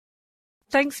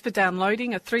Thanks for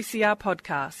downloading a 3CR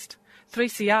podcast.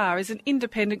 3CR is an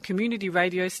independent community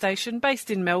radio station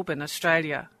based in Melbourne,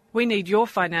 Australia. We need your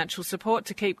financial support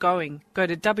to keep going. Go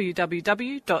to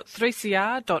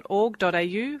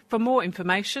www.3cr.org.au for more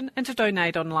information and to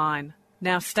donate online.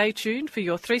 Now stay tuned for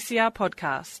your 3CR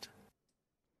podcast.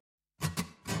 Take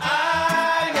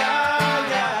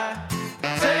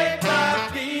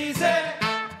life easy. I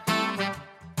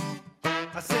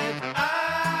said,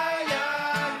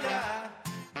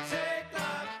 take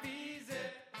life easy.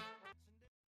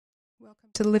 Welcome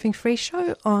to the Living Free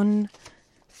Show on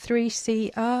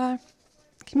 3CR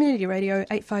Community Radio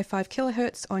 855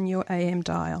 kilohertz on your AM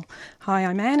dial. Hi,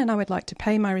 I'm Anne, and I would like to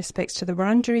pay my respects to the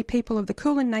Wurundjeri people of the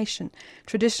Kulin Nation,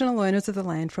 traditional owners of the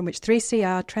land from which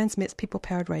 3CR transmits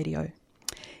people-powered radio.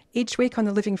 Each week on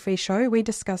the Living Free Show, we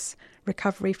discuss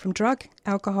recovery from drug,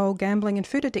 alcohol, gambling and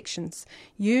food addictions.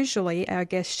 Usually our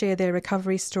guests share their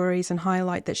recovery stories and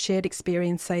highlight that shared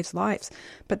experience saves lives.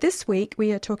 But this week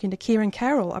we are talking to Kieran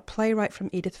Carroll, a playwright from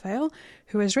Edithvale,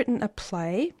 who has written a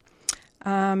play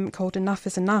called Enough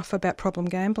is Enough about problem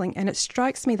gambling. And it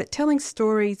strikes me that telling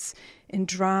stories in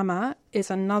drama is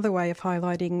another way of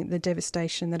highlighting the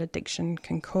devastation that addiction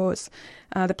can cause.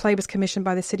 The play was commissioned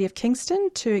by the City of Kingston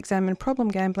to examine problem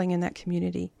gambling in that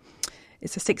community.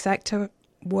 It's a 6-actor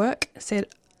work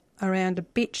set around a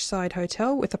beachside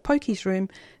hotel with a pokies room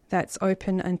that's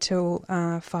open until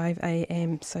 5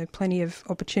 a.m. So plenty of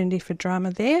opportunity for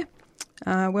drama there.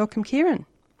 Welcome, Kieran.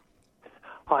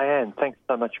 Hi, Anne. Thanks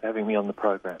so much for having me on the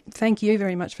program. Thank you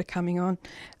very much for coming on.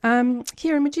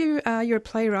 Kieran, you're a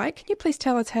playwright. Can you please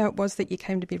tell us how it was that you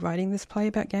came to be writing this play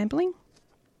about gambling?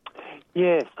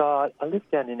 Yes, I live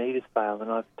down in Edithvale,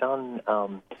 and I've done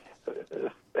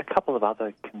a couple of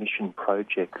other commission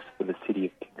projects for the City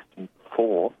of Kingston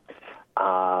for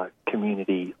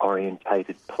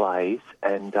community-orientated plays,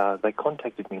 and they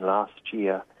contacted me last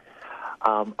year,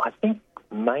 I think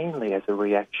mainly as a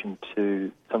reaction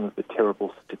to some of the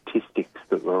terrible statistics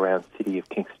that were around City of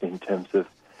Kingston in terms of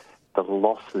the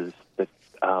losses that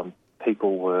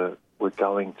people were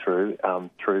going through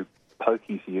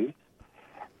pokies use.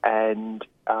 And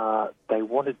they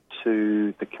wanted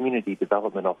to, the community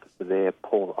development officer there,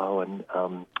 Paul Owen,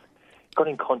 got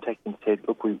in contact and said,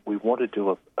 look, we want to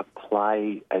do a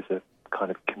play as a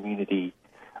kind of community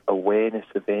awareness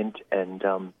event, and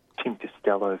Tim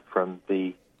Costello from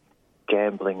the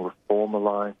Gambling Reform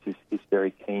Alliance is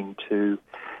very keen to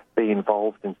be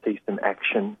involved and see some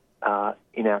action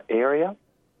in our area.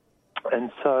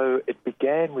 And so it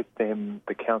began with them,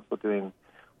 the council, doing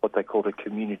what they called a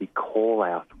community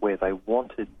call-out, where they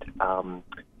wanted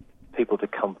people to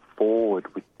come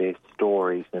forward with their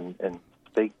stories and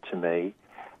speak to me.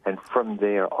 And from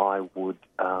there I would,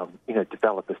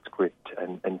 develop a script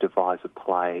and devise a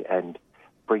play and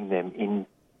bring them in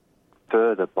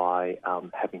further by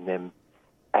having them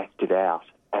acted out.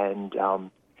 And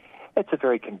that's a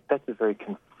very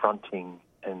confronting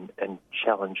and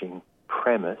challenging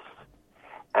premise.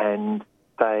 And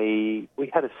we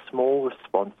had a small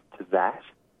response to that.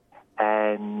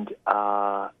 And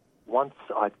once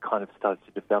I'd kind of started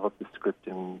to develop the script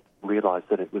and realised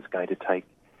that it was going to take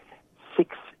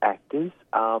 6 actors,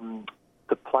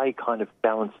 the play kind of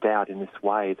balanced out in this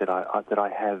way that I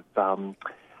have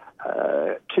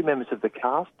 2 members of the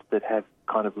cast that have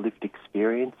kind of lived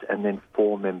experience, and then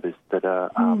 4 members that are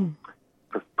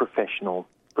professional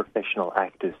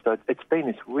actors. So it's been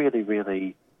this really,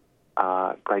 really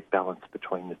great balance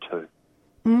between the two.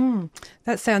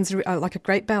 That sounds like a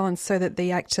great balance, so that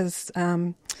the actors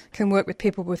can work with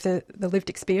people with the lived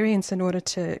experience in order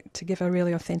to give a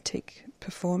really authentic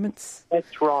performance.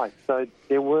 That's right. So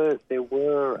there were the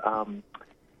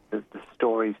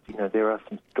stories, there are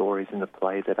some stories in the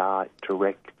play that are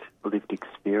direct lived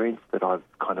experience that I've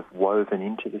kind of woven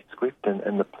into the script.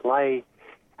 And the play,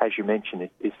 as you mentioned,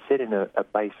 is set in a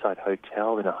bayside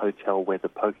hotel, in a hotel where the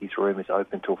pokies room is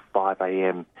open till 5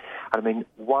 a.m. I mean,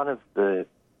 one of the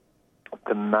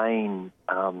main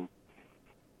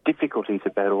difficulties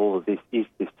about all of this is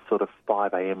this sort of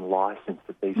 5 a.m. license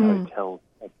that these hotels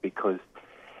have, because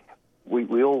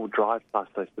we all drive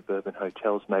past those suburban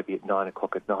hotels maybe at 9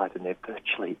 o'clock at night, and they're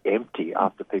virtually empty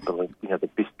after people have, the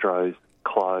bistros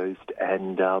closed,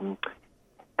 and so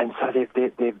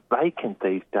they're vacant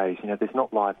these days. There's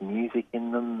not live music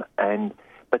in them,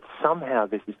 but somehow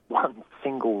there's this one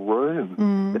single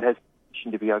room that has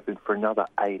permission to be open for another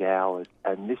 8 hours,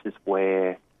 and this is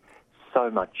where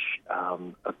so much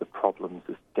of the problems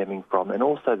are stemming from, and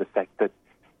also the fact that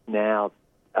now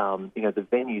the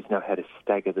venues know how to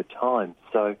stagger the time.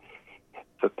 So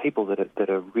for people that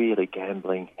are really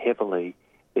gambling heavily,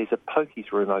 there's a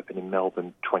pokies room open in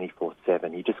Melbourne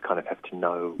 24/7. You just kind of have to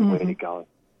know where to go.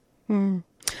 Mm.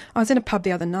 I was in a pub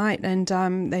the other night and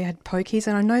they had pokies,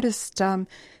 and I noticed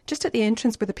just at the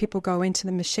entrance where the people go into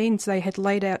the machines, they had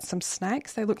laid out some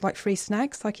snacks. They looked like free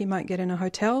snacks, like you might get in a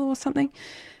hotel or something.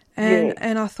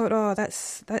 And I thought, oh,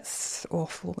 that's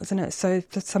awful, isn't it? So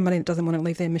for somebody that doesn't want to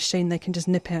leave their machine, they can just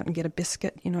nip out and get a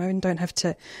biscuit, and don't have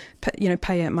to,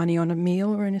 pay out money on a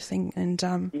meal or anything. And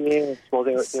yes, well,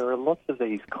 there are lots of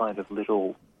these kind of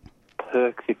little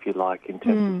perks, if you like, in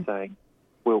terms of saying,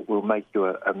 we'll make you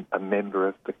a member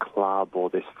of the club, or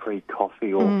there's free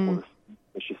coffee, or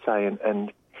as you say,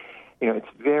 and it's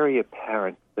very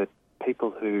apparent that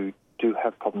people who do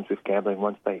have problems with gambling,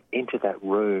 once they enter that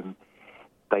room,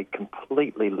 they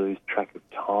completely lose track of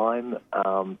time.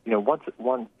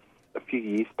 Once a few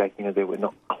years back, there were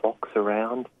not clocks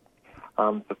around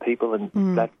for people,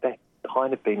 and that's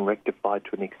kind of been rectified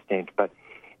to an extent. But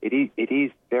it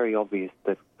is very obvious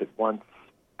that once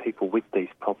people with these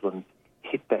problems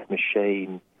hit that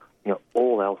machine,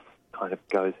 all else kind of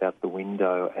goes out the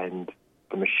window, and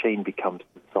the machine becomes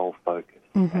the sole focus,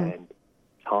 and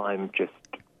time just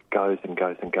goes and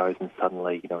goes and goes, and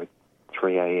suddenly, it's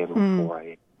 3 a.m. or 4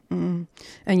 a.m.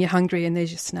 And you're hungry, and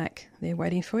there's your snack there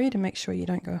waiting for you to make sure you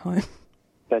don't go home.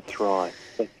 That's right.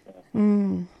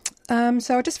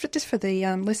 So just for the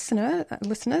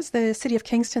listeners, the City of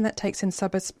Kingston, that takes in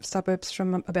suburbs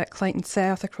from about Clayton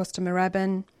South across to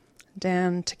Moorabbin,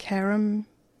 down to Carrum,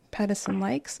 Patterson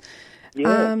Lakes.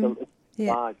 Large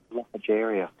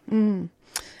area.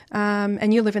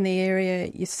 And you live in the area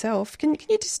yourself. Can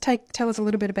you just tell us a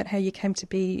little bit about how you came to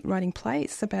be writing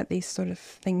plays about these sort of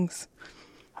things?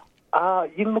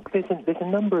 Look, there's a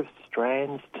number of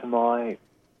strands to my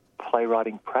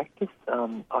playwriting practice.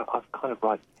 I've kind of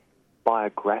write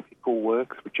biographical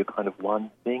works, which are kind of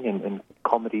one thing, and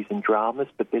comedies and dramas,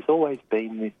 but there's always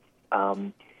been this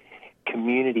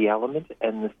community element,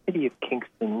 and the City of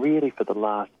Kingston really for the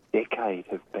last decade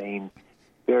have been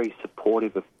very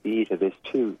supportive of theatre. There's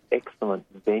two excellent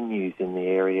venues in the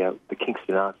area, the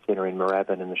Kingston Arts Centre in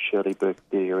Moorabbin and the Shirley Burke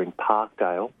Theatre in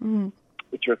Parkdale,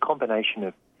 which are a combination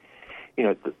of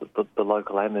the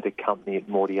local amateur company at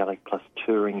Mordialloc, plus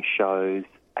touring shows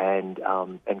and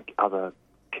other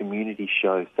community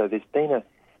shows. So there's been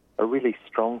a really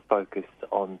strong focus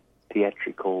on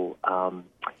theatrical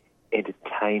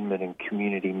entertainment and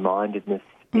community mindedness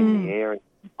in the area.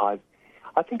 I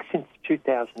think since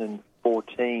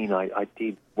 2014, I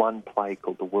did one play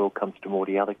called The World Comes to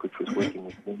Mordialloc, which was working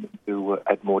with women who were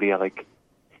at Mordialloc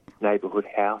Neighbourhood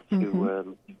House who were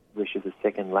English as a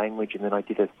second language, and then I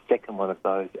did a second one of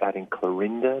those out in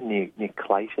Clorinda near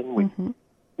Clayton with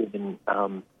women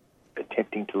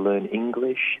attempting to learn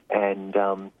English, and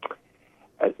a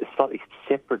slightly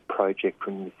separate project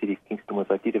from the City of Kingston was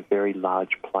I did a very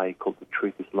large play called The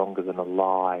Truth is Longer Than a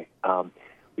Lie,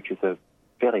 which is a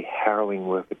fairly harrowing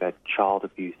work about child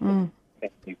abuse and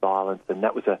family violence, and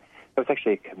that was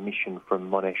actually a commission from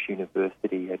Monash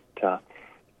University at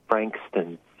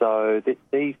Frankston. So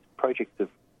these projects have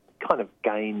kind of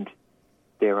gained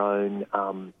their own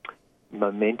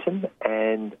momentum,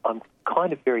 and I'm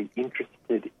kind of very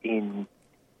interested in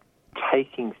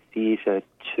taking theatre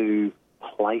to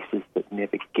places that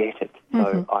never get it.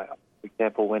 So, for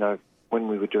example, when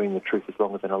we were doing The Truth is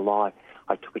Longer Than a Lie,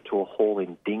 I took it to a hall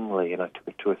in Dingley, and I took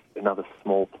it to another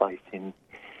small place in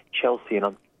Chelsea,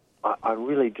 and I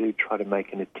really do try to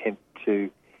make an attempt to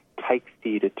take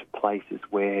theatre to places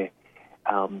where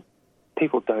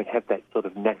people don't have that sort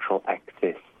of natural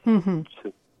access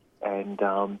to. And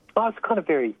I was kind of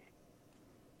very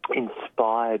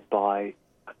inspired by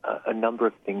a number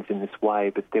of things in this way,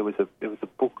 but there was a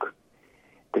book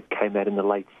that came out in the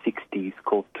late 60s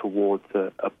called Towards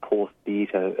a Poor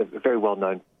Theatre. A very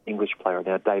well-known English player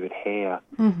now, David Hare,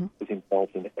 was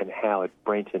involved in, and Howard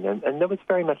Brenton. And there was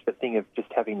very much the thing of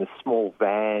just having the small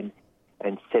van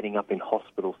and setting up in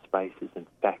hospital spaces and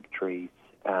factories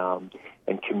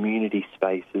and community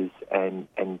spaces and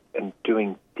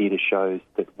doing theatre shows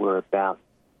that were about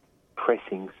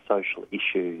pressing social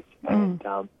issues. And,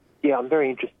 I'm very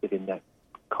interested in that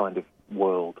kind of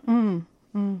world.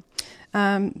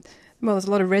 Well, there's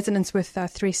a lot of resonance with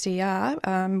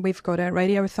 3CR. We've got a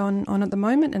radiothon on at the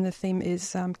moment, and the theme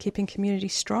is keeping community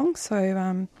strong.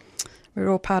 So we're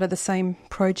all part of the same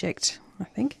project, I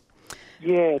think.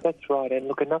 Yeah, that's right. And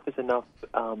look, Enough is Enough.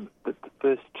 The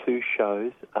first two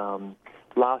shows,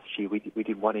 last year we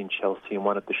did one in Chelsea and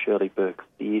one at the Shirley Burke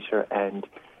Theatre, and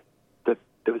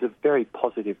there was a very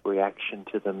positive reaction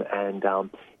to them. And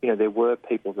there were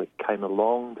people that came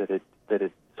along that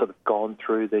had sort of gone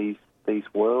through these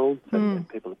worlds, and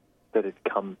people that had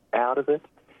come out of it.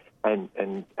 and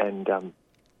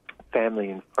family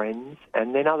and friends,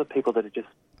 and then other people that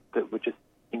were just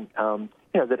in,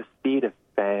 that are theatre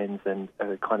fans and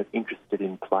are kind of interested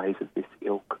in plays of this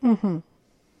ilk. Mm-hmm.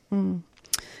 Mm.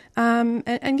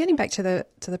 And getting back to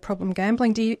the problem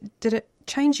gambling, did it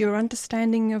change your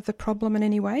understanding of the problem in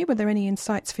any way? Were there any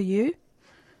insights for you?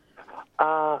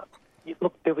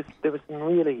 Look, there was some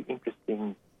really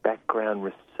interesting background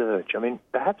research. I mean,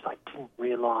 perhaps I didn't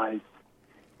realise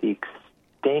the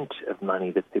extent of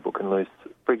money that people can lose.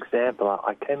 For example,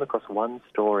 I came across one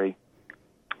story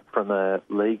from a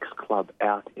leagues club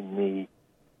out in the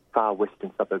far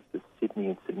western suburbs of Sydney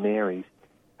and St Mary's,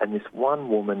 and this one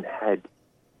woman had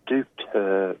duped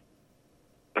her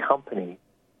company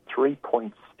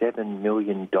 $3.7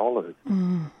 million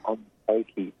on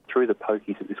pokey through the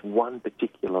pokies at this one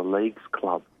particular leagues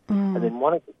club. And then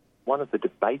one of the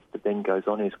debates that then goes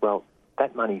on is, well,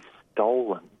 that money's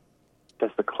stolen.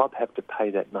 Does the club have to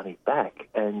pay that money back?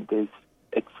 And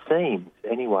it seems,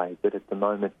 anyway, that at the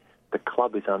moment the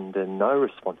club is under no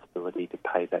responsibility to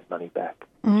pay that money back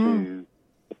to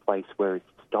the place where it's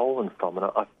stolen from. And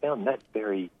I found that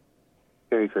very,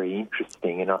 very, very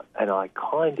interesting. And I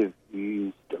kind of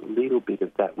used a little bit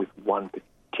of that with one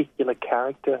particular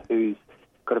character who's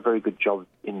got a very good job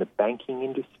in the banking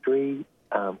industry,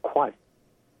 quite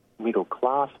middle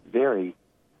class, very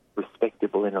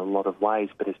respectable in a lot of ways,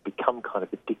 but has become kind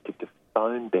of addicted to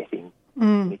phone betting.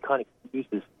 And he kind of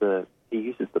uses the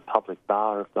public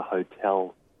bar of the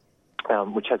hotel,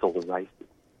 which has all the races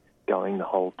going the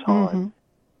whole time,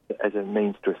 as a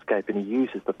means to escape. And he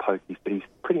uses the pokies, but he's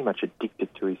pretty much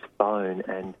addicted to his phone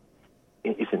and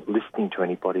isn't listening to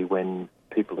anybody when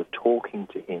people are talking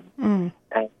to him.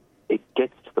 And it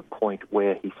gets to the point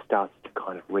where he starts to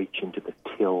kind of reach into the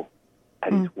till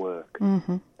at his work.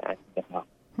 And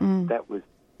that was,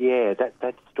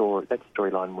 that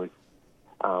storyline was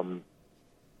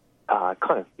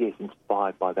kind of,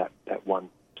 inspired by that one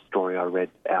story I read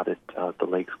out at the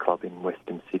Leagues Club in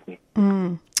Western Sydney.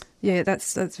 Yeah,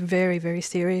 that's very, very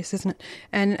serious, isn't it?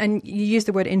 And you use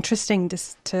the word interesting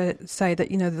just to say that,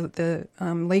 the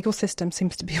legal system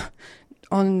seems to be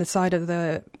on the side of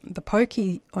the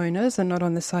pokey owners and not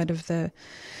on the side of the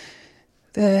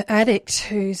addict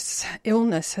whose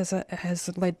illness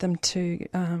has led them to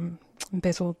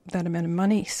embezzle that amount of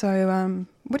money. So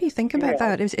what do you think about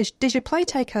that? Does your play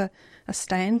take a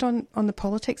stand on the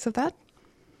politics of that?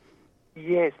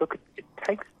 Yes, look, it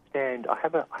takes a stand. I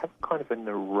have kind of a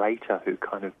narrator who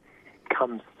kind of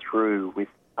comes through with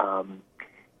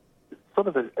sort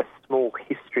of a small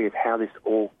history of how this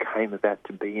all came about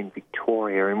to be in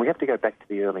Victoria. And we have to go back to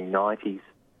the early 90s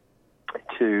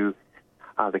to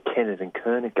the Kennett and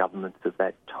Kerner governments of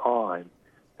that time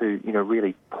who,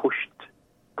 really pushed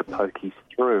the pokies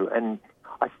through. And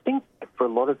I think for a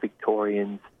lot of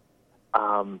Victorians,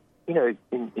 in the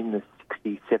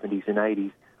 60s, 70s and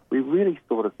 80s, we really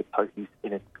thought of the pokies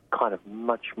in a kind of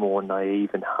much more naive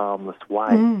and harmless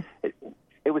way.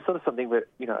 It was sort of something where,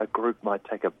 a group might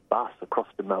take a bus across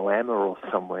to Moama or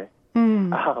somewhere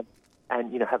and,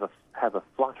 have a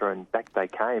flutter, and back they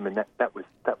came, and that was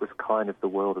kind of the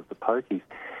world of the pokies.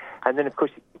 And then, of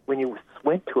course, when you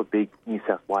went to a big New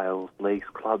South Wales Leagues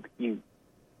club,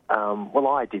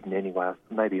 I didn't anyway.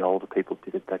 Maybe older people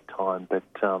did at that time, but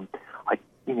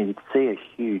you'd see a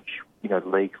huge,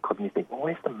 Leagues club, and you think, well,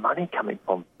 where's the money coming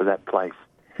from for that place?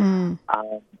 And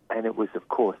it was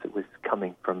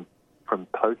coming from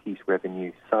pokies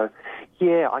revenue. So,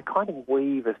 I kind of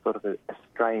weave a sort of an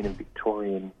Australian and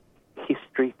Victorian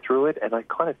history through it, and I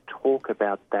kind of talk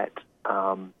about that.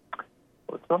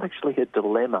 It's not actually a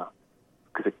dilemma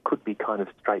because it could be kind of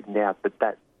straightened out, but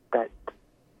that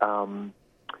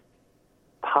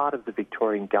part of the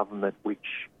Victorian government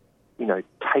which,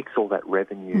 takes all that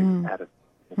revenue out of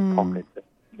pockets,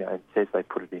 and says they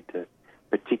put it into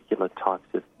particular types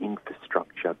of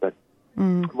infrastructure. But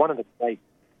one of the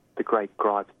great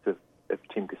gripes of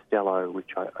Tim Costello,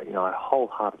 which I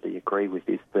wholeheartedly agree with,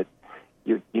 is that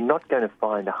you're not going to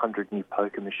find 100 new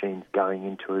poker machines going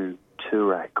into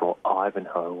Toorak or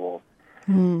Ivanhoe or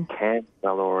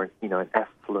Campbell or an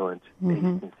affluent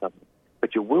eastern suburb,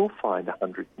 but you will find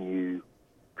 100 new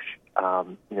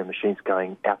machines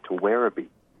going out to Werribee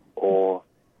or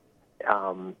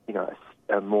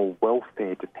a more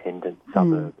welfare dependent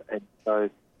suburb, and so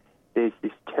there's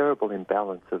this terrible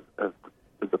imbalance of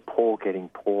the poor getting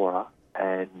poorer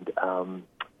and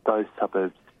those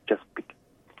suburbs just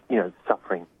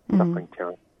suffering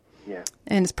terribly. Yeah.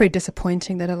 And it's pretty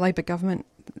disappointing that a Labor government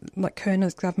like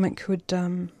Kerner's government could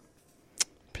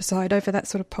preside over that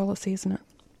sort of policy, isn't it?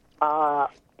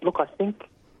 Look, I think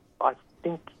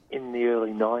in the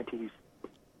early 90s,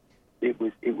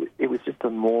 was just a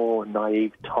more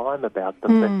naive time about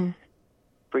them. But,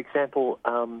 for example,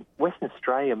 Western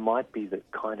Australia might be the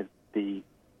kind of the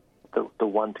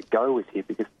one to go with here,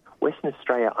 because Western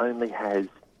Australia only has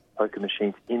poker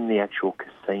machines in the actual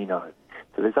casino,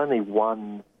 so there's only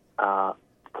one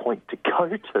point to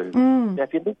go to. Now,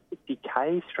 if you look 50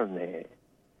 k's from there,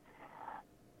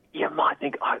 you might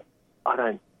think, I'm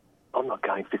not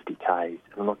going 50 k's.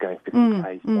 I'm not going 50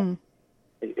 k's.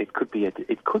 It could be a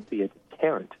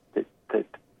deterrent.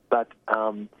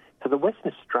 So the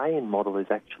Western Australian model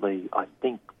is actually, I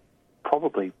think,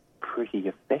 probably pretty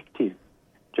effective,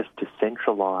 just to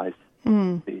centralise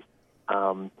this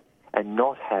and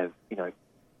not have,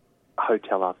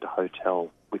 hotel after hotel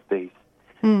with these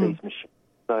machines.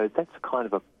 So that's kind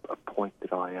of a point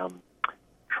that I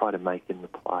try to make in the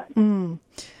play.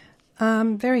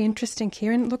 Very interesting,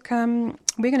 Kieran. Look, we're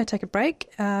going to take a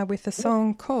break with a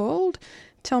song called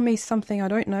Tell Me Something I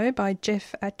Don't Know by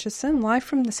Jeff Atchison, live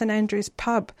from the St Andrews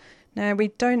pub. Now, we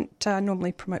don't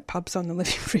normally promote pubs on the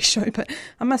Living Free show, but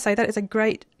I must say that is a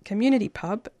great community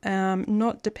pub,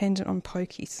 not dependent on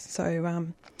pokies. So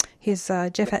here's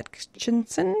Jeff Atchison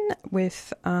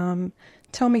with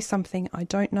Tell Me Something I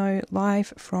Don't Know,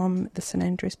 live from the St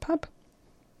Andrews pub.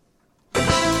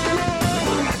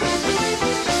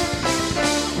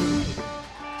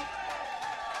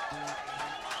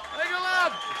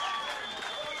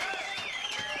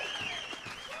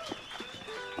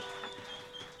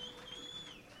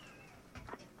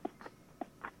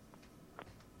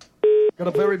 Got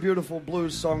a very beautiful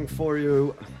blues song for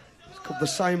you. It's called The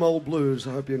Same Old Blues.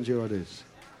 I hope you enjoy this.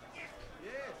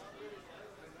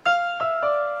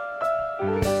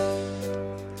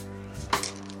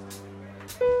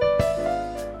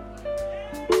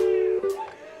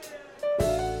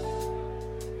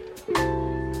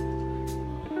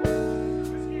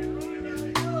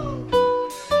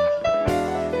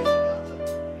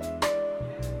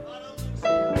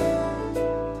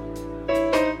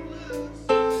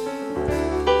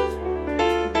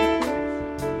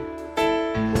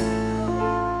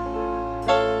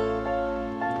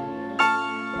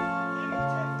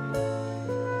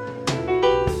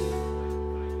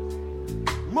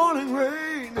 Morning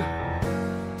rain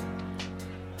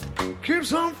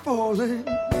keeps on falling.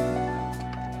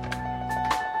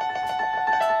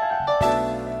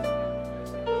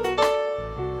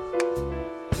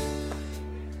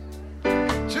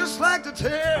 Just like the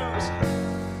tears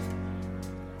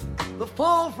that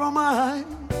fall from my eyes.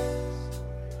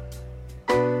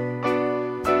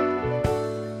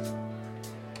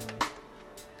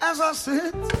 As I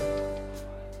sit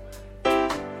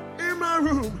in my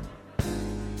room,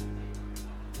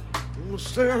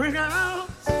 staring out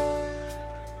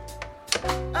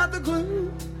at the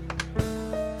gloom.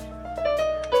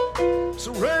 It's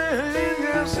a rain,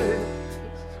 yes,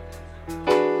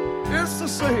 it's the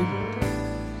same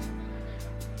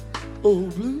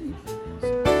old blues.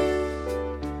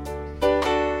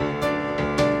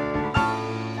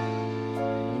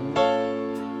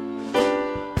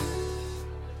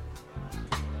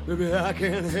 Maybe I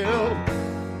can't help.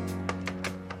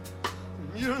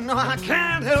 You know I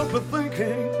can't help but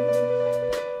thinking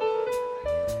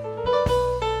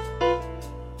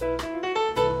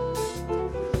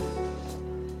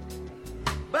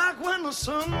back when the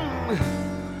sun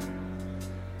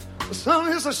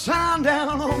used to shine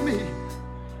down on me.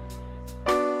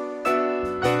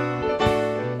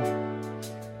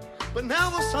 But now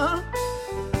the sun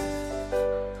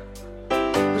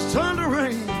has turned to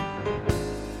rain,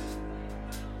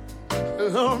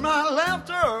 and all my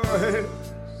laughter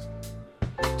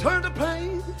turn to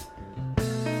pain.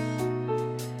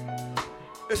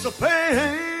 It's a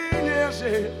pain, yes,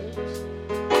 yes.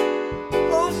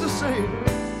 Oh, the same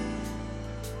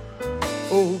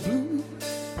old blues.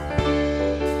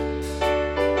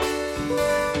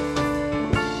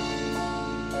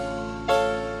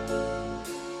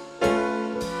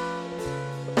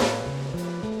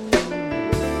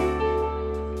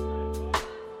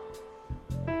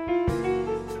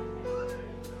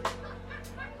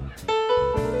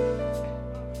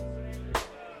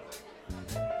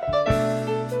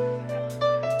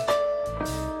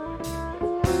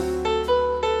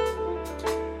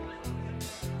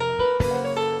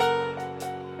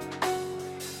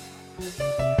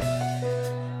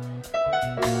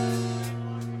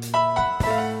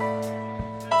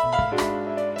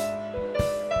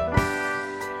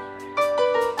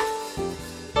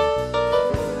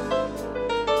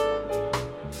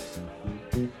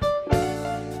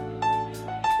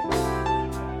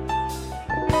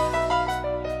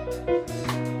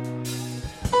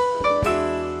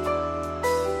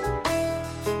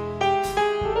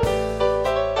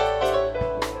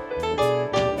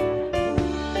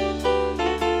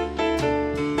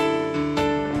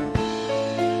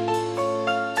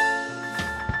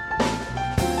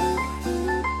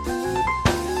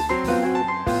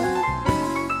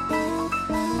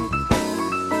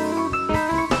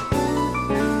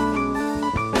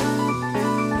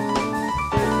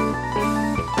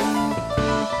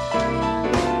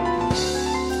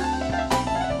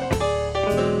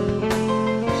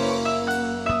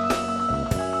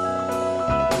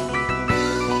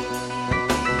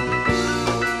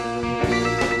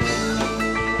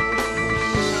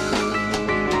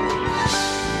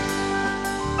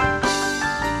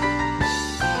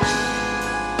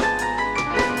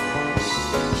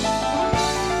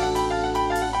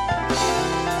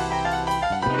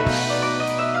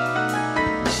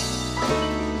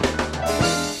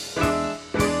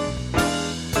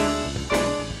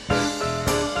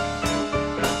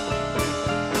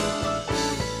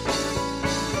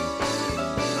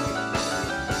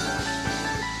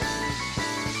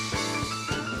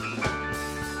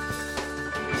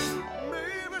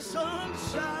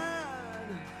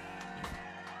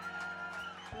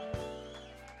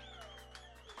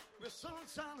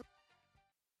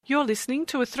 You're listening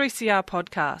to a 3CR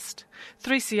podcast.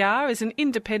 3CR is an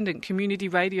independent community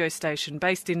radio station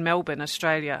based in Melbourne,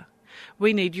 Australia.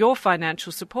 We need your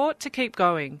financial support to keep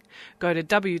going. Go to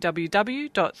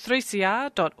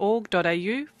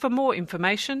www.3cr.org.au for more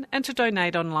information and to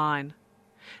donate online.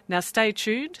 Now stay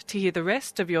tuned to hear the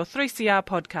rest of your 3CR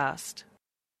podcast.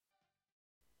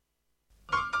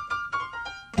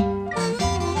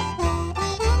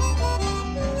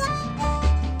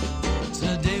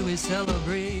 Today we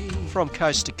celebrate. From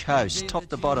coast to coast, top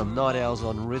to bottom, Night Owls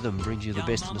on Rhythm brings you the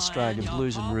best in Australian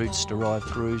blues and roots derived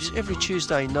grooves every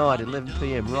Tuesday night,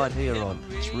 11pm, right here on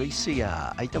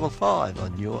 3CR 855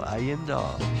 on your AM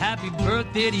dial. Happy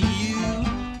birthday to you.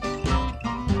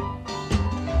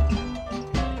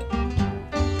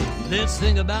 Let's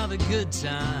think about the good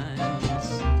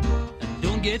times and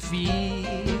don't get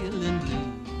feeling blue.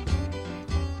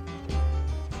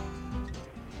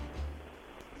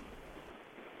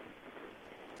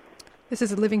 This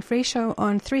is a Living Free show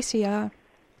on 3CR,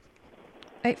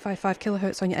 855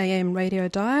 kilohertz on your AM radio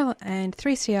dial and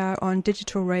 3CR on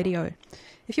digital radio.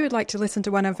 If you would like to listen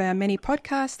to one of our many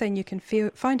podcasts, then you can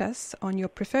find us on your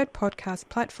preferred podcast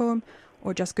platform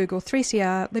or just Google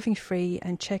 3CR Living Free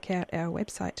and check out our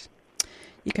website.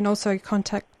 You can also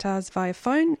contact us via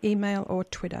phone, email or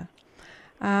Twitter.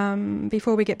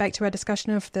 Before we get back to our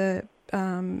discussion of the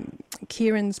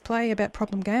Kieran's play about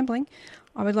problem gambling,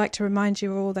 I would like to remind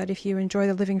you all that if you enjoy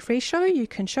the Living Free show, you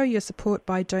can show your support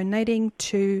by donating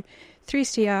to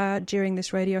 3CR during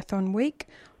this Radiothon week.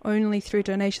 Only through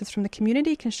donations from the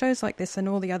community can shows like this and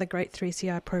all the other great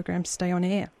 3CR programs stay on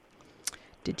air.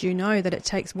 Did you know that it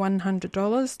takes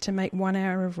 $100 to make 1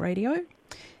 hour of radio?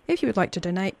 If you would like to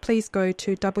donate, please go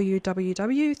to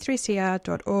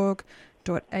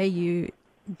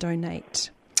www.3cr.org.au/donate.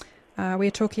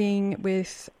 We're talking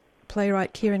with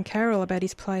playwright Kieran Carroll about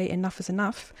his play Enough is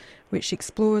Enough, which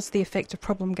explores the effect of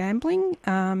problem gambling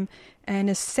and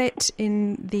is set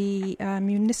in the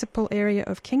municipal area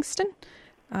of Kingston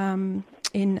in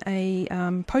a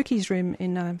pokies room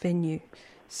in a venue.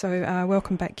 So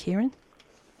welcome back, Kieran.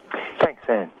 Thanks,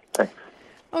 Anne. Thanks.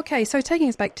 Okay, so taking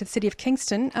us back to the city of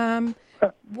Kingston,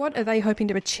 what are they hoping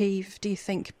to achieve, do you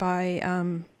think, by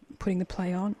putting the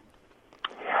play on?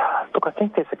 Look, I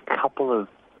think there's a couple of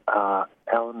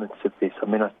elements of this. I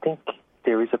mean, I think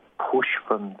there is a push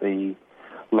from the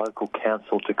local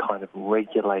council to kind of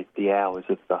regulate the hours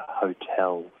of the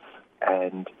hotels.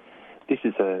 And this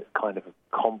is a kind of a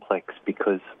complex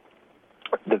because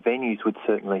the venues would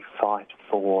certainly fight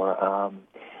for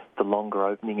the longer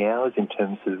opening hours in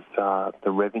terms of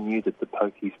the revenue that the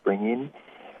pokies bring in.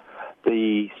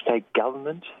 The state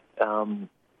government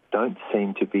don't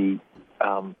seem to be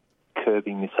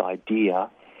curbing this idea,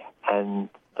 and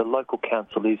the local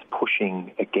council is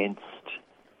pushing against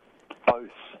both,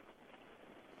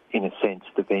 in a sense,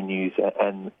 the venues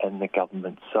and the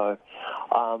government. So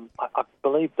I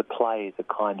believe the play is a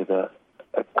kind of a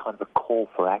call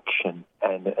for action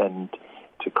and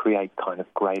to create kind of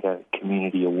greater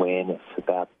community awareness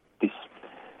about this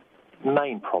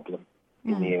main problem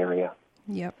in the area.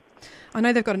 Yep. I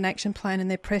know they've got an action plan and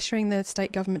they're pressuring the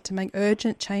state government to make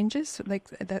urgent changes. I think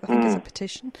there's a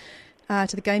petition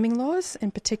to the gaming laws,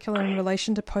 in particular in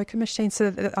relation to poker machines. So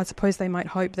that I suppose they might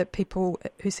hope that people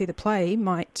who see the play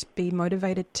might be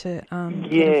motivated to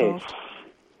get involved.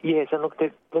 Yes, and look,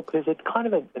 there's a kind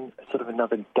of a sort of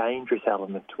another dangerous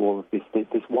element to all of this.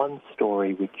 There's one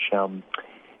story which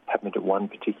happened at one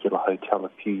particular hotel a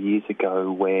few years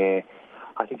ago where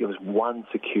I think there was one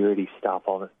security staff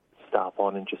on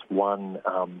and just one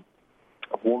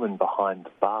woman behind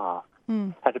the bar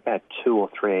at about 2 or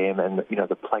 3 a.m. and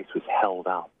the place was held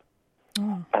up,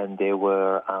 and there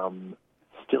were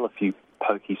still a few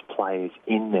pokies players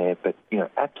in there, but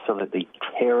absolutely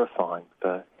terrifying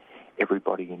for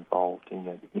everybody involved.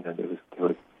 There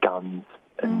were guns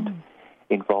and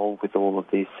involved with all of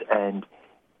this, and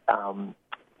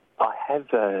I have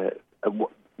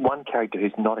one character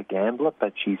who's not a gambler,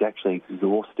 but she's actually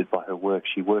exhausted by her work.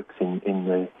 She works in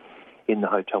the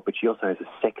hotel, but she also has a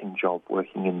second job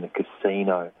working in the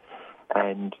casino.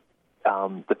 And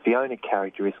the Fiona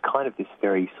character is kind of this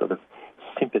very sort of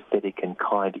sympathetic and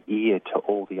kind ear to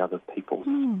all the other people's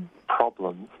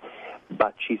problems,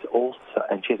 but she's also,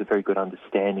 and she has a very good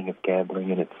understanding of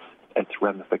gambling and its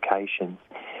ramifications,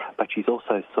 but she's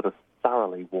also sort of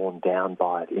thoroughly worn down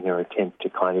by it in her attempt to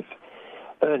kind of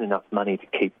earn enough money to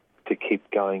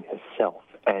keep going herself.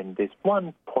 And there's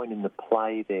one point in the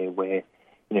play there where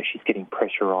she's getting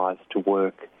pressurised to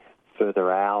work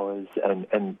further hours, and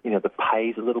the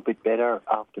pay's a little bit better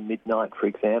after midnight, for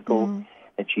example,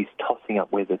 and she's tossing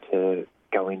up whether to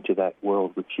go into that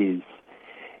world, which is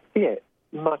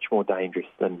much more dangerous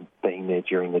than being there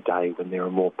during the day when there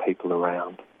are more people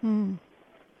around.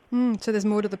 So there's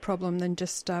more to the problem than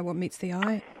just what meets the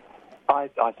eye?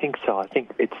 I think so. I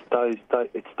think it's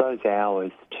those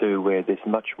hours too where there's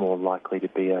much more likely to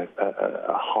be a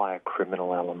higher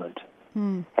criminal element.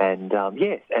 And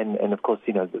yes, and of course,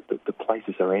 you know, the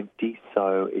places are empty,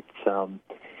 so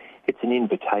it's an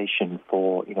invitation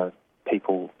for, you know,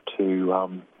 people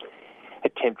to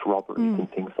attempt robberies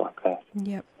and things like that.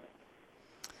 Yep.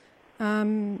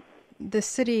 The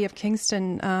City of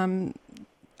Kingston, on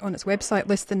its website,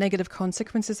 lists the negative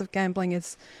consequences of gambling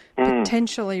as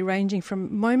potentially ranging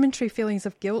from momentary feelings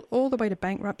of guilt all the way to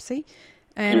bankruptcy.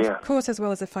 And, of course, as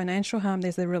well as the financial harm,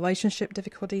 there's the relationship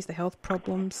difficulties, the health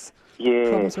problems,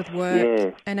 problems with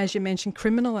work, and, as you mentioned,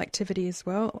 criminal activity as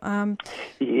well. Do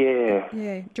you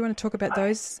want to talk about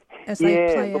those as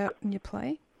they play out in your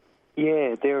play?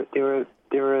 Yeah, there are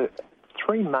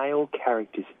three male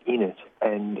characters in it,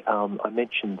 and I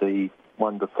mentioned the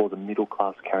one before, the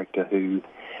middle-class character who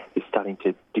is starting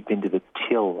to dip into the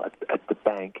till at the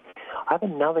bank. I have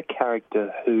another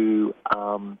character whose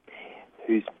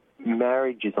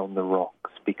marriage is on the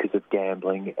rocks because of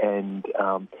gambling, and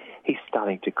he's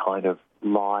starting to kind of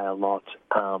lie a lot.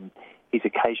 He's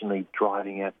occasionally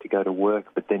driving out to go to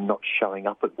work, but then not showing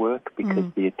up at work because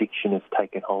the addiction has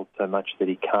taken hold so much that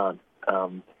he can't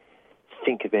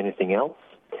think of anything else.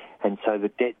 And so the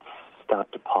debts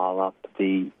start to pile up,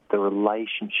 the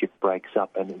relationship breaks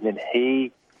up, and then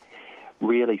he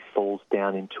really falls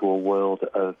down into a world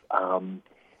of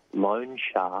loan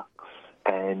sharks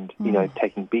and, you know,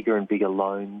 taking bigger and bigger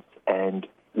loans and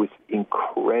with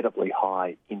incredibly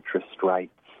high interest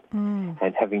rates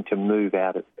and having to move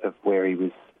out of where he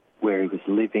was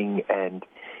living, and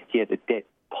the debt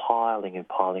piling and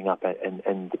piling up,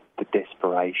 and the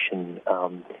desperation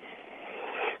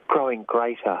growing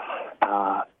greater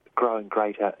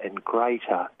and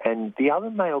greater. And the other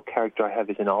male character I have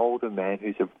is an older man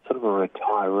who's a sort of a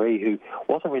retiree who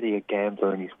wasn't really a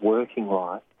gambler in his working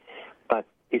life, but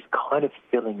is kind of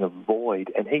filling a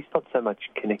void. And he's not so much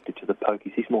connected to the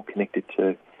pokies; he's more connected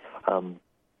to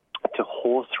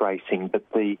horse racing. But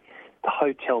the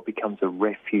hotel becomes a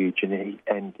refuge,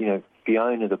 and you know,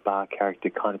 Fiona, the bar character,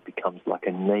 kind of becomes like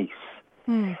a niece.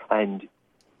 And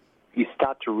you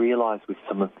start to realise with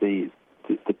some of the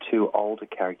two older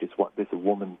characters, there's a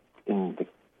woman in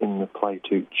the play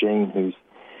too, Jean, who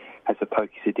has a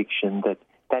pokies addiction,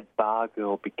 that bar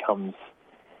girl becomes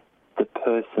the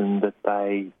person that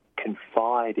they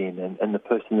confide in and the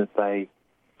person that they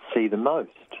see the most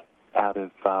out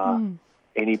of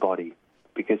anybody,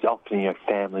 because often, you know,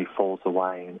 family falls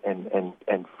away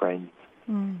and friends.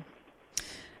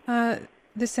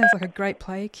 This sounds like a great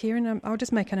play, Kieran. I'll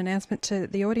just make an announcement to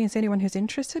the audience, anyone who's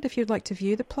interested, if you'd like to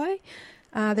view the play.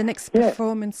 The next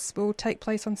performance will take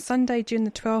place on Sunday, June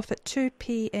the 12th at 2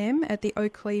 p.m. at the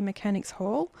Oakley Mechanics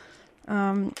Hall.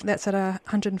 That's at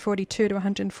 142 to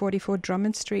 144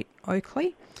 Drummond Street,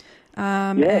 Oakley.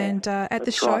 And at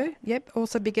the show,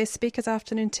 also be guest speakers,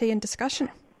 afternoon tea and discussion.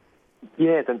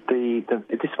 Yeah,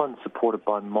 this one's supported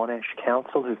by Monash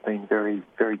Council, who've been very,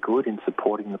 very good in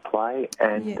supporting the play.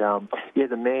 And,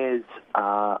 the mayor's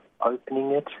opening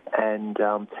it, and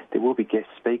there will be guest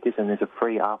speakers, and there's a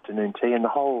free afternoon tea, and the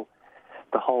whole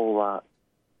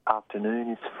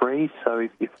afternoon is free. So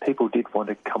if people did want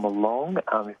to come along,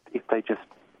 if they just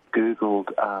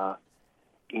Googled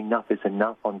Enough is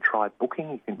Enough on Try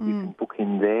Booking, you can book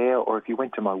in there, or if you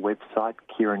went to my website,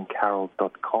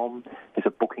 kierancarroll.com, there's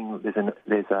a booking, there's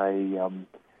a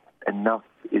Enough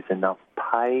is Enough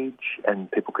page, and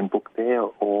people can book there,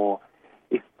 or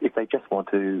if they just want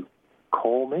to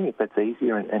call me, if that's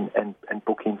easier, and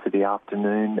book in for the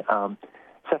afternoon. Is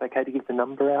that okay to give the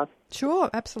number out? Sure,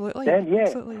 absolutely. Dan,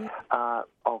 absolutely.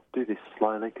 I'll do this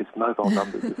slowly because mobile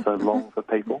numbers are so long for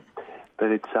people.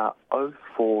 But it's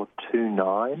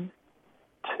 0429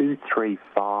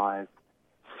 235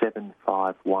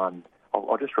 751.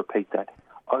 I'll just repeat that.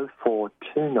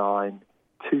 0429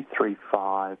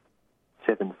 235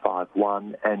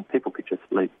 751, and people could just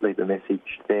leave a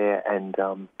message there and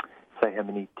say how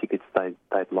many tickets they'd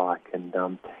like. And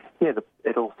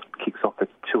it all kicks off at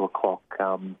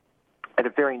 2:00 at a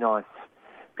very nice,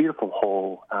 beautiful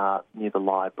hall near the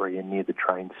library and near the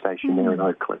train station there in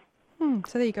Oakley.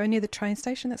 So there you go, near the train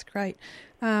station. That's great.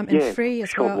 And free as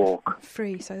short well. Walk.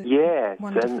 Free, so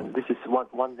wonderful. And this is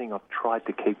one thing I've tried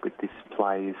to keep with this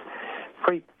play is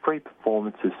free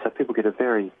performances, so people get a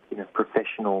very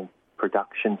professional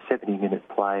production, 70-minute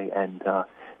play, and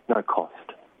no cost.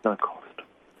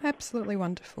 Absolutely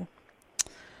wonderful.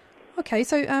 Okay,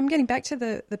 so getting back to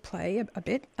the play a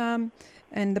bit,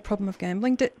 and the problem of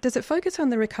gambling. Does it focus on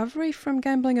the recovery from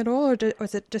gambling at all, or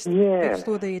is it just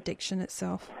explore the addiction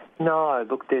itself? No,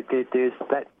 look, there's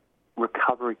that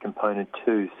recovery component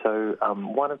too. So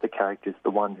one of the characters,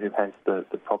 the one who has the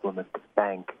problem at the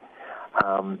bank,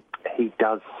 he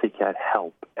does seek out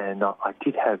help, and I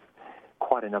did have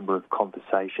quite a number of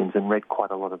conversations and read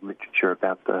quite a lot of literature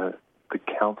about the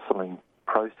counselling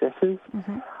processes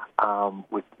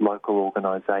with local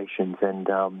organisations, and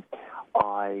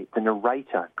the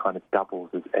narrator kind of doubles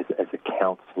as a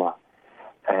counsellor,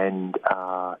 and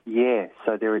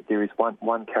so there is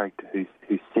one character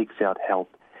who seeks out help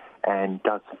and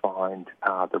does find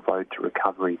the road to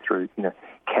recovery through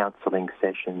counselling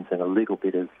sessions and a little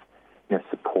bit of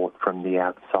support from the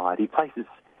outside. He places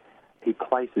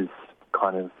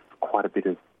kind of quite a bit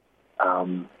of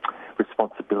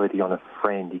responsibility on a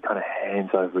friend. He kind of hands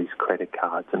over his credit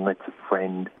cards and lets a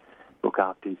friend look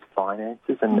after his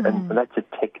finances, and that's a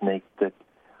technique that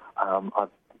I've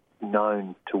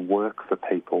known to work for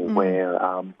people where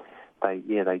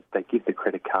they give the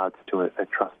credit cards to a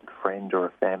trusted friend or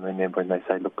a family member, and they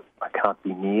say, look, I can't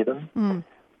be near them.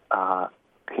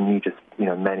 Can you just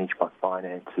manage my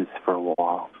finances for a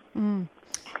while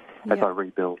as I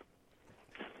rebuild?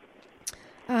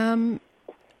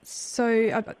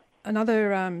 So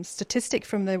another statistic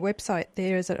from the website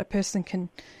there is that a person can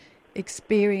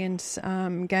experience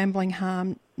gambling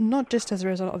harm not just as a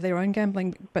result of their own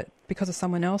gambling, but because of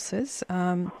someone else's.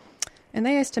 And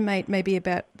they estimate maybe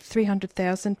about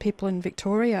 300,000 people in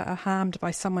Victoria are harmed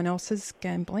by someone else's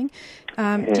gambling.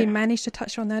 Do you manage to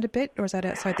touch on that a bit, or is that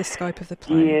outside the scope of the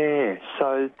play? Yeah,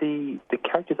 so the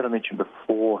character that I mentioned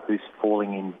before who's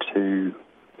falling in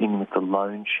with the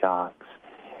loan sharks,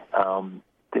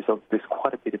 there's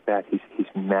quite a bit about his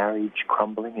marriage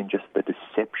crumbling and just the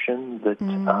deception that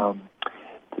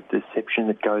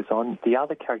goes on. The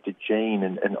other character, Jean,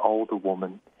 an older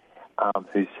woman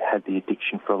who's had the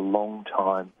addiction for a long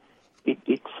time,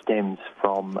 it stems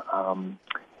from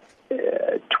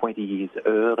 20 years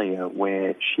earlier,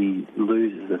 where she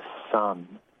loses a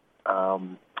son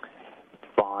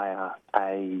via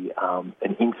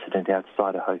an incident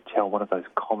outside a hotel, one of those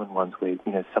common ones where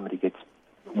somebody gets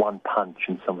one punch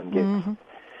and someone gets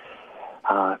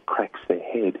cracks their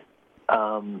head,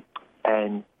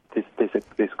 and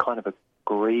there's kind of a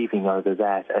grieving over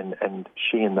that, and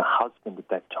she and the husband at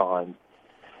that time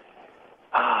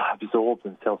absorb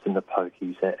themselves in the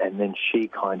pokies, and then she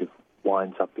kind of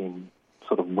winds up in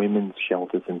sort of women's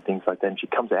shelters and things like that, and she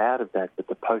comes out of that, but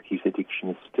the pokies addiction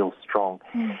is still strong,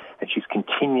 and she's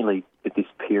continually at this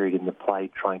period in the play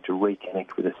trying to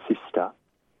reconnect with a sister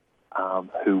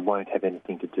who won't have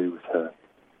anything to do with her.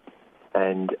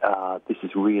 And this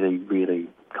is really, really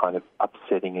kind of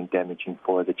upsetting and damaging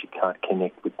for her, that you can't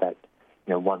connect with that,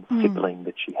 one sibling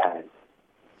that she has.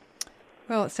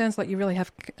 Well, it sounds like you really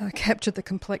have captured the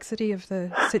complexity of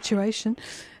the situation.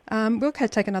 We'll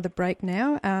take another break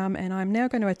now, and I'm now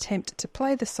going to attempt to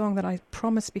play the song that I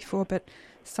promised before, but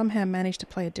somehow managed to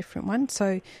play a different one.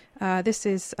 So this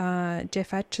is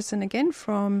Jeff Atchison again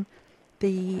from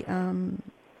the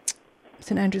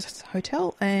St Andrews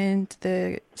Hotel, and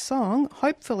the song,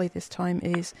 hopefully this time,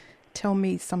 is Tell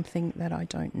Me Something That I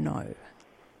Don't Know.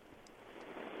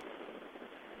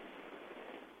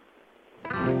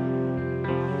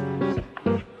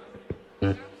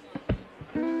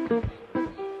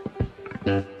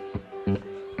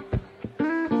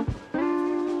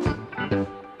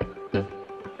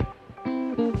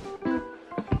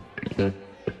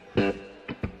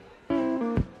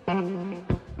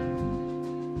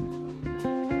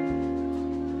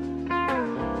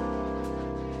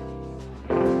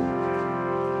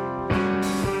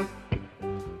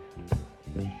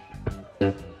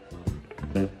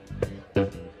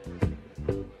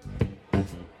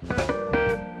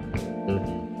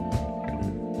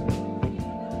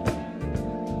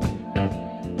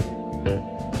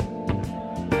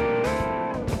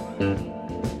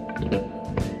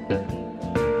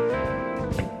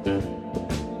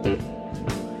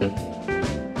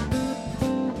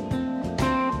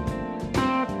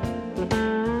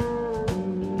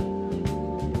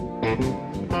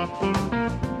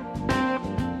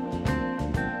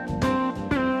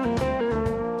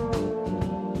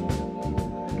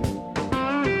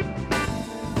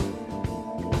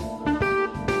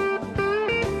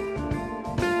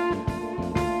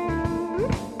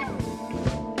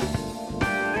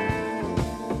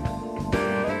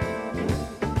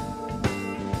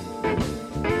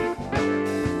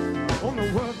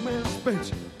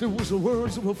 There was the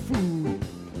words of a fool.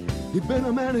 He'd been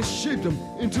a man who shaped him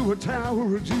into a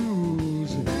tower of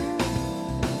jewels.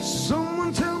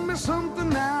 Someone tell me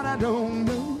something that I don't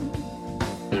know.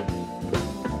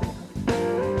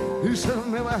 He said I'll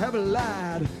never have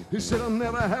lied. He said I'll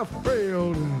never have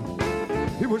failed.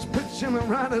 He was pitching the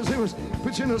riders, he was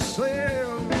pitching the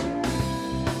sail.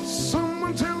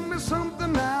 Someone tell me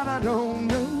something that I don't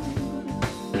know.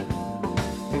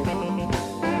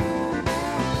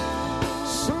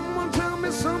 Someone tell me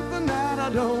something that I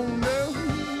don't know.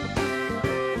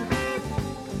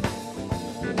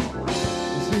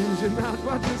 It seems you're not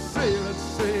what you say. Let's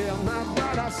say I'm not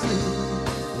what I see.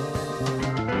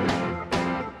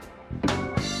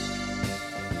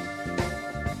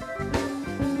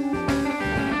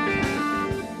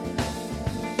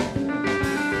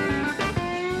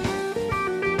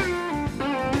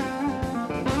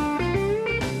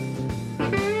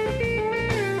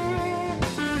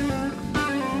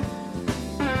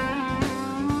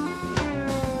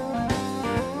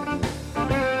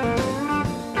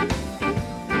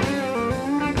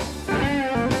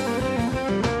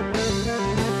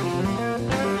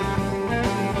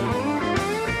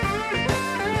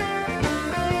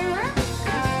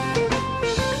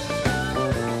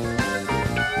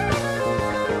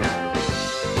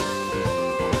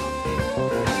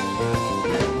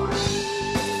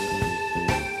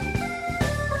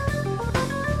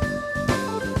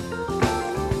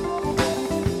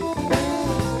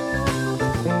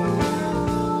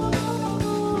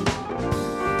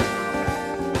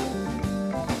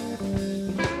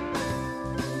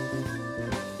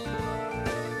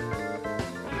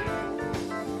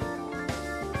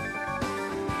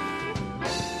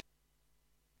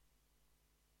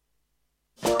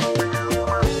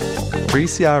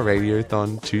 CR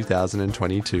Radiothon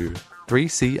 2022.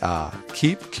 3CR.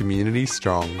 Keep community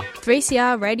strong.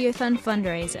 3CR Radiothon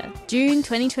fundraiser, June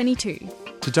 2022.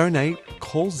 To donate,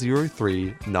 call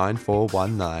 03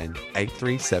 9419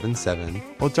 8377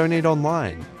 or donate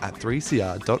online at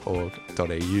 3cr.org.au.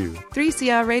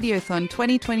 3CR Radiothon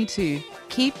 2022.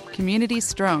 Keep community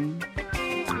strong.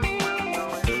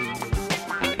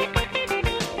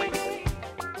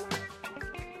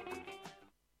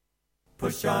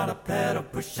 Push on a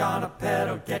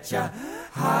pedal, get your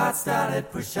heart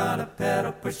started. Push on a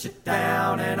pedal, push it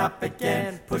down and up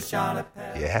again. Push on a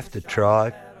pedal. You have to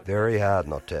try very hard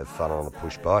not to have fun on a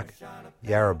push bike.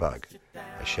 Yarrabug,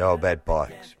 a show about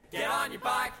bikes. Get on your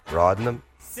bike, riding them,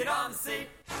 sit on the seat,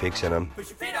 fixing them, push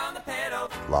your feet on the pedal,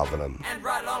 loving them. and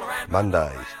ride it all around.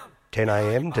 Mondays, 10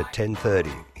 a.m. to 10:30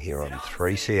 here on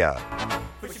 3CR.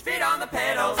 Push your feet on the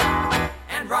pedals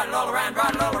and ride it all around,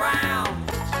 ride it all around.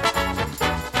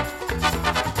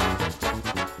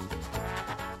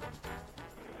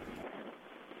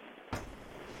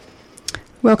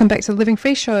 Welcome back to the Living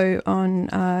Free Show on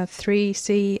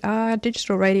 3CR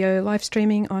Digital Radio, live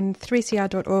streaming on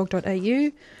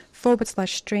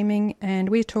 3cr.org.au/streaming, and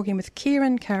we're talking with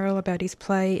Kieran Carroll about his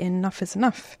play Enough is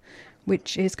Enough,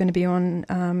 which is going to be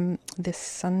on this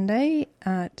Sunday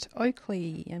at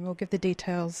Oakley, and we'll give the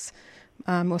details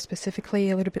more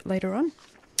specifically a little bit later on.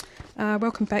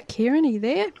 Welcome back, Kieran. Are you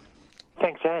there?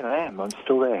 Thanks, Anne. I am. I'm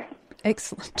still there.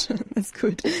 Excellent. That's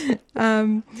good.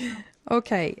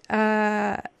 Okay,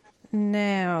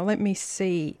 now let me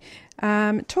see.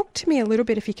 Talk to me a little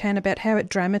bit, if you can, about how it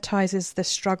dramatises the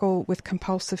struggle with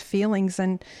compulsive feelings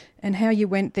and how you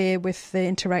went there with the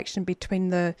interaction between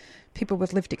the people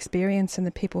with lived experience and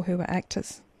the people who were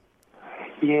actors.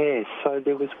 Yeah, so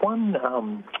there was one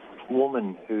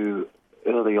woman who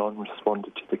early on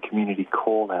responded to the community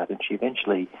call-out, and she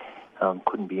eventually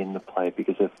couldn't be in the play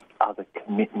because of other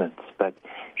commitments, but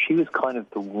she was kind of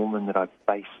the woman that I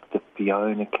based the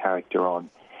Fiona character on.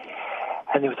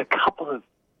 And there was a couple of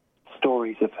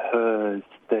stories of hers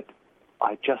that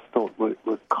I just thought were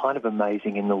kind of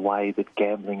amazing in the way that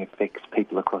gambling affects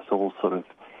people across all sort of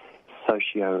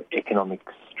socio-economic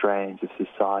strands of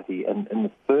society. And the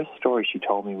first story she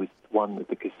told me was one at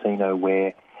the casino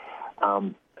where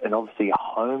and obviously a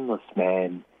homeless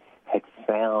man had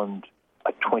found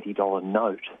a $20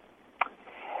 note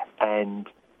and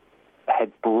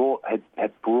had brought that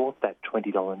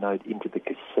 $20 note into the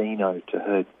casino to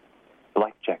her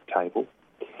blackjack table,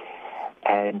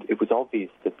 and it was obvious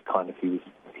that kind of he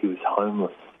was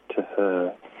homeless to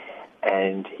her,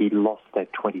 and he lost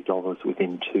that $20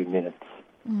 within 2 minutes.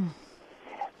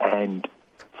 And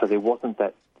so there wasn't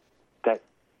that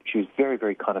she was very,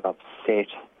 very kind of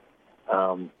upset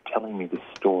telling me this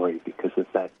story because of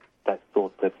that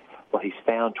thought that, well, he's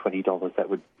found $20 that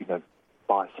would,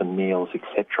 buy some meals,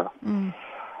 etc.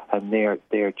 And there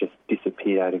it just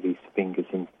disappeared out of his fingers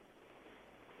in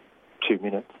 2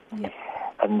 minutes. Yeah.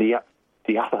 And the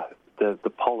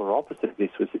polar opposite of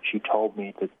this was that she told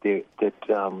me that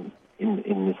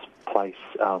in this place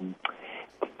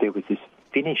there was this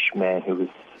Finnish man who was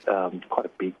quite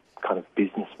a big kind of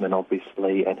businessman,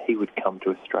 obviously, and he would come to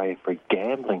Australia for a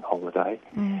gambling holiday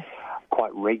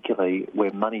quite regularly,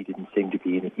 where money didn't seem to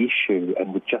be an issue,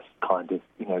 and would just kind of,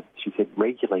 she said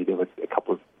regularly there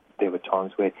were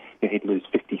times where he'd lose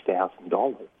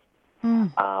 $50,000,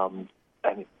 and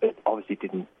it obviously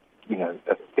didn't,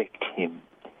 affect him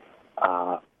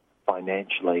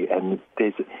financially. And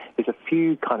there's a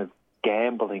few kind of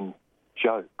gambling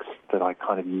jokes that I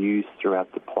kind of use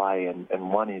throughout the play,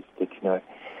 and one is that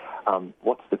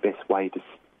what's the best way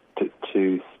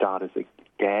to start as a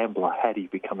gambler? How do you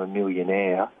become a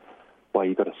millionaire? Well,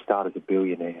 you've got to start as a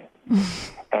billionaire.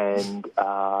 And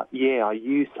I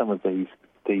use some of these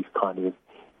kind of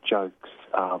jokes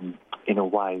in a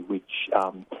way which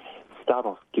start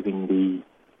off giving the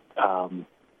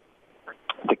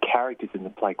characters in the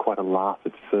play quite a laugh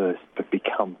at first, but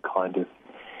become kind of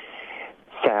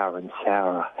sour and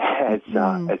sourer as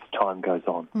time goes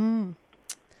on.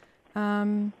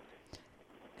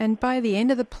 And by the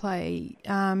end of the play,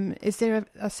 is there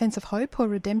a sense of hope or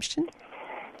redemption?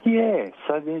 Yeah,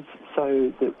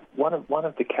 one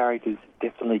of the characters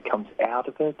definitely comes out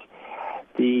of it.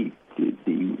 The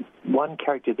one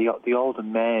character, the older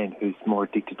man who's more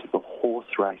addicted to the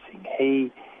horse racing,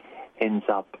 he ends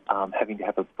up having to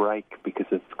have a break because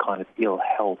of kind of ill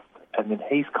health, and then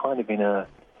he's kind of in a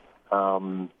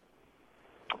I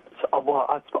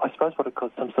suppose what I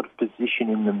call some sort of position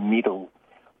in the middle,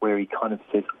 where he kind of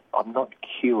says, I'm not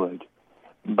cured,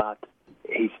 but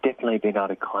he's definitely been able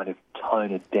to kind of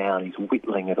tone it down. He's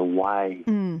whittling it away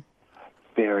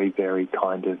very, very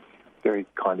kind of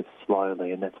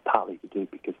slowly, and that's partly to do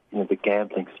because the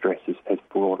gambling stress has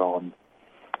brought on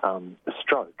a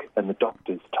stroke, and the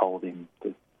doctors told him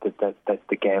that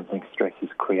the gambling stress has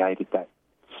created that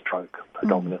stroke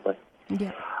predominantly.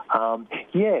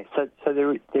 So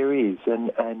there is,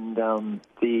 and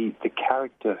the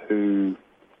character who,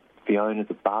 Fiona,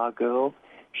 the bar girl,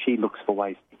 she looks for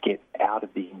ways to get out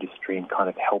of the industry and kind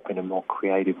of help in a more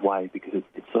creative way, because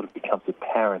it sort of becomes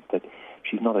apparent that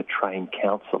she's not a trained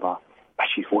counsellor, but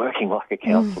she's working like a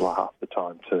counsellor half the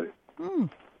time too.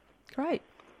 Great.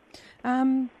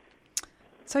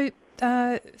 So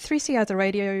 3CR is a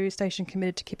radio station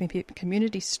committed to keeping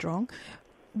communities strong.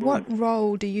 What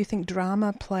role do you think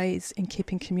drama plays in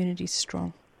keeping communities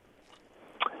strong?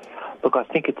 Look, I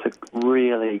think it's a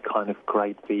really kind of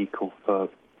great vehicle for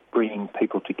bringing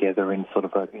people together in sort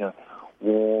of a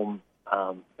warm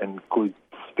and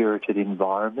good-spirited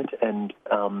environment. And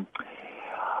I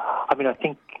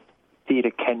think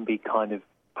theatre can be kind of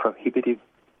prohibitive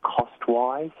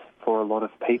cost-wise for a lot of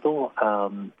people.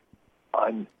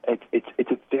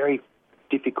 It's a very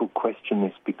difficult question,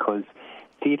 this, because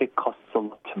theatre costs a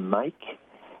lot to make,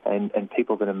 and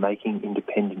people that are making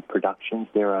independent productions,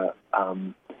 there are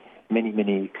many,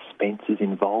 many expenses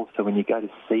involved. So when you go to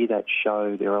see that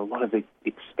show, there are a lot of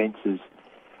expenses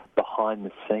behind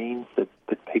the scenes that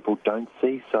people don't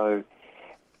see. So,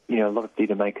 a lot of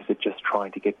theatre makers are just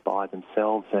trying to get by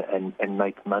themselves and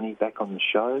make money back on the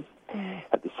shows.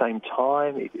 At the same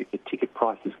time, if the ticket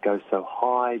prices go so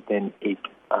high, then it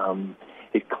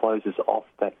closes off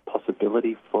that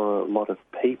possibility for a lot of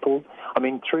people.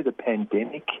 Through the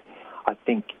pandemic, I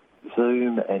think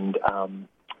Zoom and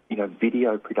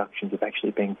video productions have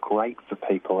actually been great for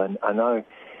people. And I know,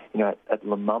 at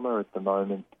La Mama at the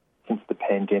moment, since the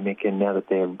pandemic, and now that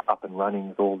they're up and running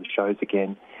with all the shows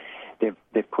again,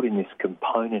 they've put in this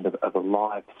component of a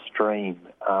live stream.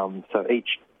 So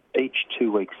each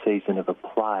 2-week season of a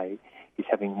play is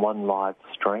having one live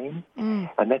stream, and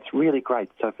that's really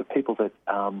great. So for people that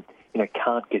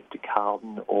can't get to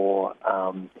Carlton, or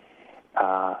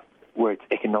where it's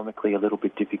economically a little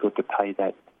bit difficult to pay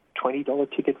that $20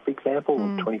 ticket, for example,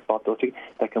 or $25 ticket,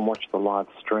 they can watch the live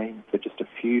stream for just a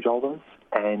few dollars.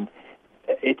 And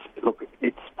it's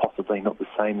possibly not the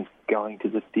same as going to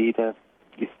the theatre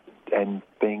and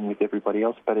being with everybody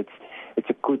else, but it's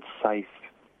a good, safe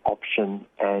option.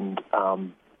 And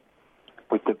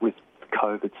with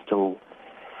COVID still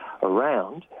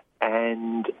around,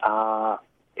 and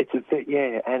it's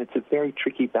a very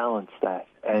tricky balance, that.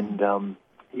 And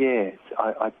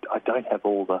I don't have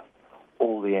all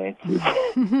the answers,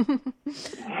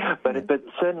 but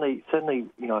certainly,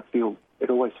 I feel it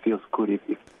always feels good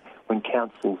if when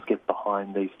councils get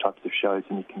behind these types of shows,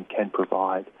 and you can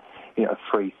provide a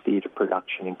free theatre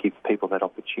production and give people that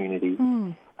opportunity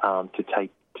to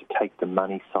take the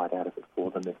money side out of it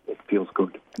for them. It feels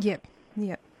good. Yep.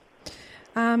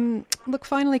 Look,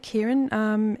 finally,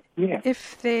 Kieran,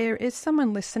 if there is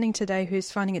someone listening today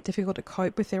who's finding it difficult to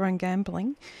cope with their own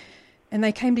gambling, and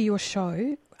they came to your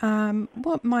show,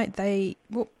 what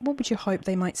would you hope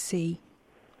they might see?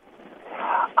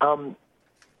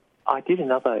 I did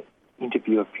another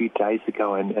interview a few days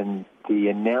ago, and the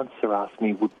announcer asked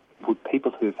me, would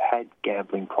people who've had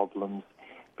gambling problems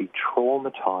be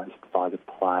traumatised by the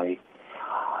play?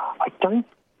 I don't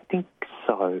think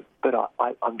so, but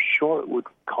I'm sure it would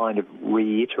kind of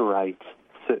reiterate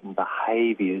certain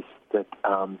behaviours that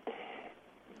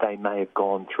they may have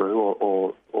gone through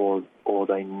or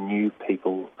they knew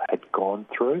people had gone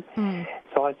through.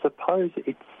 So I suppose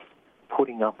it's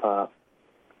putting up a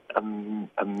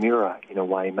mirror in a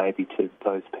way maybe to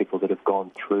those people that have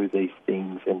gone through these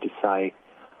things, and to say,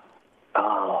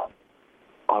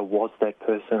 I was that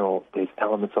person, or there's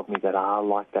elements of me that are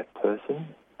like that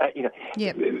person.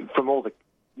 From all the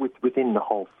within the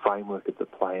whole framework of the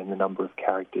play and the number of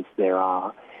characters there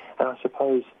are. And I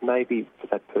suppose maybe for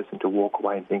that person to walk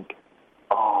away and think,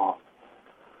 I'll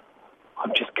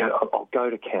go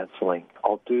to counselling.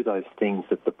 I'll do those things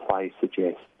that the play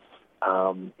suggests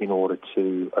in order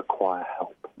to acquire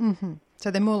help. Mm-hmm. So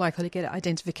they're more likely to get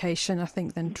identification, I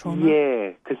think, than trauma.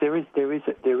 Yeah, because there is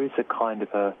a kind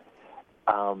of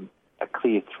a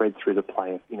clear thread through the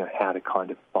play of how to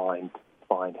kind of find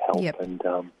help. Yep. And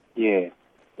I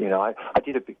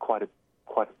did quite a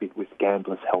bit with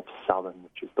Gamblers Help Southern,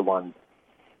 which is the one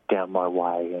down my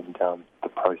way, and the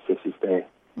process is there.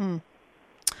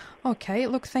 Okay,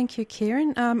 look, thank you,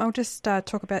 Kieran. I'll just tell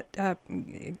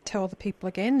the people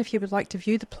again, if you would like to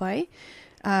view the play,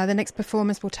 the next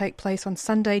performance will take place on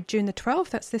Sunday, June the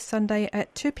 12th. That's this Sunday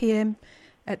at 2 p.m.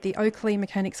 at the Oakley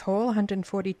Mechanics Hall,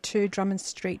 142 Drummond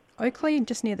Street, Oakley,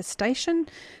 just near the station.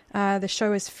 The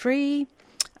show is free.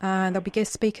 There'll be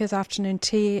guest speakers, afternoon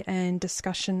tea, and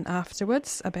discussion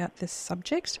afterwards about this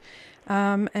subject.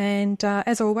 And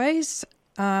as always,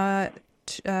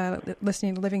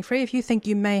 listening to Living Free, if you think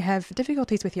you may have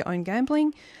difficulties with your own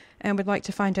gambling and would like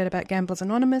to find out about Gamblers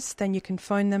Anonymous, then you can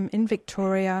phone them in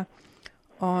Victoria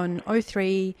on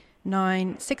 03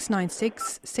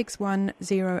 696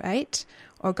 6108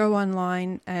 or go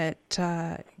online at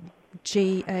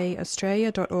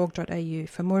gaaustralia.org.au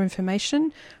for more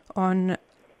information on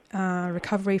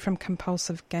recovery from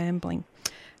compulsive gambling.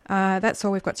 That's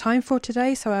all we've got time for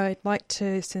today, so I'd like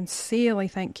to sincerely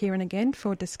thank Kieran again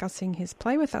for discussing his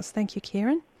play with us. Thank you,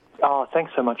 Kieran. Oh,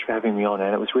 thanks so much for having me on,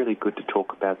 Anne. It was really good to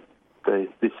talk about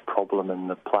this problem and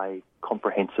the play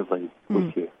comprehensively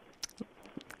with you.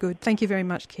 Good. Thank you very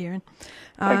much, Kieran.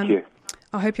 Thank you.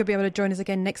 I hope you'll be able to join us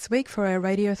again next week for our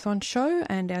Radiothon show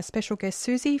and our special guest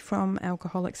Susie from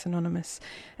Alcoholics Anonymous.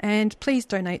 And please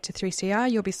donate to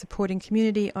 3CR. You'll be supporting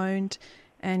community-owned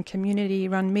and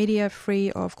community-run media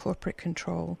free of corporate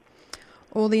control.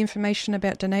 All the information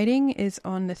about donating is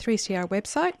on the 3CR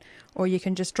website, or you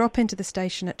can just drop into the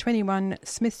station at 21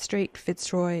 Smith Street,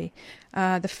 Fitzroy.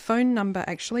 The phone number,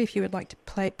 actually, if you would like to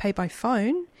pay by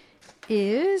phone,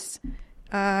 is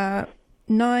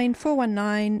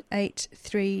 9419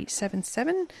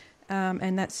 8377,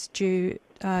 and that's due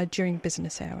during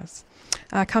business hours.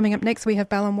 Coming up next, we have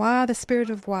Balanoir, The Spirit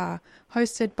of Wa,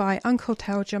 hosted by Uncle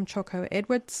Taljum Choco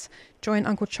Edwards. Join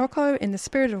Uncle Choco in The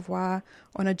Spirit of Wa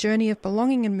on a journey of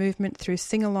belonging and movement through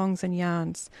sing-alongs and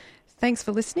yarns. Thanks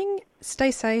for listening.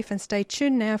 Stay safe and stay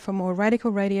tuned now for more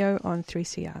Radical Radio on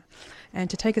 3CR. And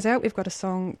to take us out, we've got a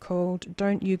song called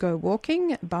Don't You Go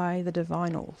Walking by the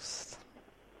Divinals.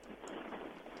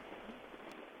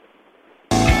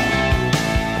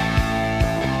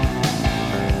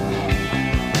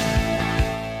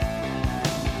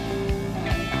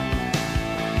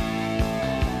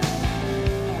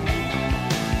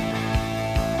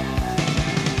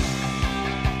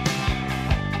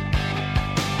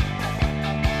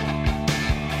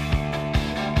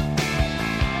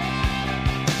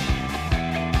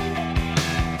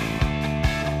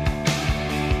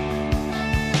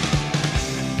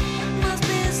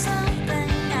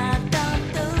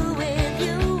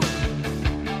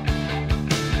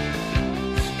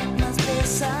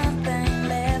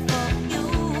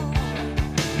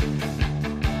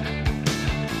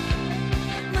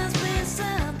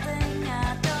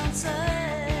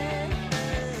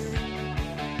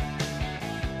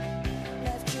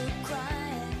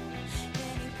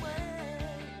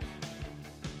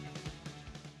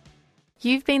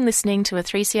 You've been listening to a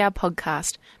 3CR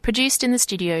podcast produced in the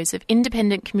studios of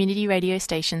independent community radio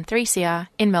station 3CR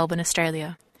in Melbourne,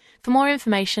 Australia. For more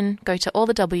information, go to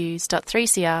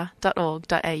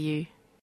allthews.3cr.org.au.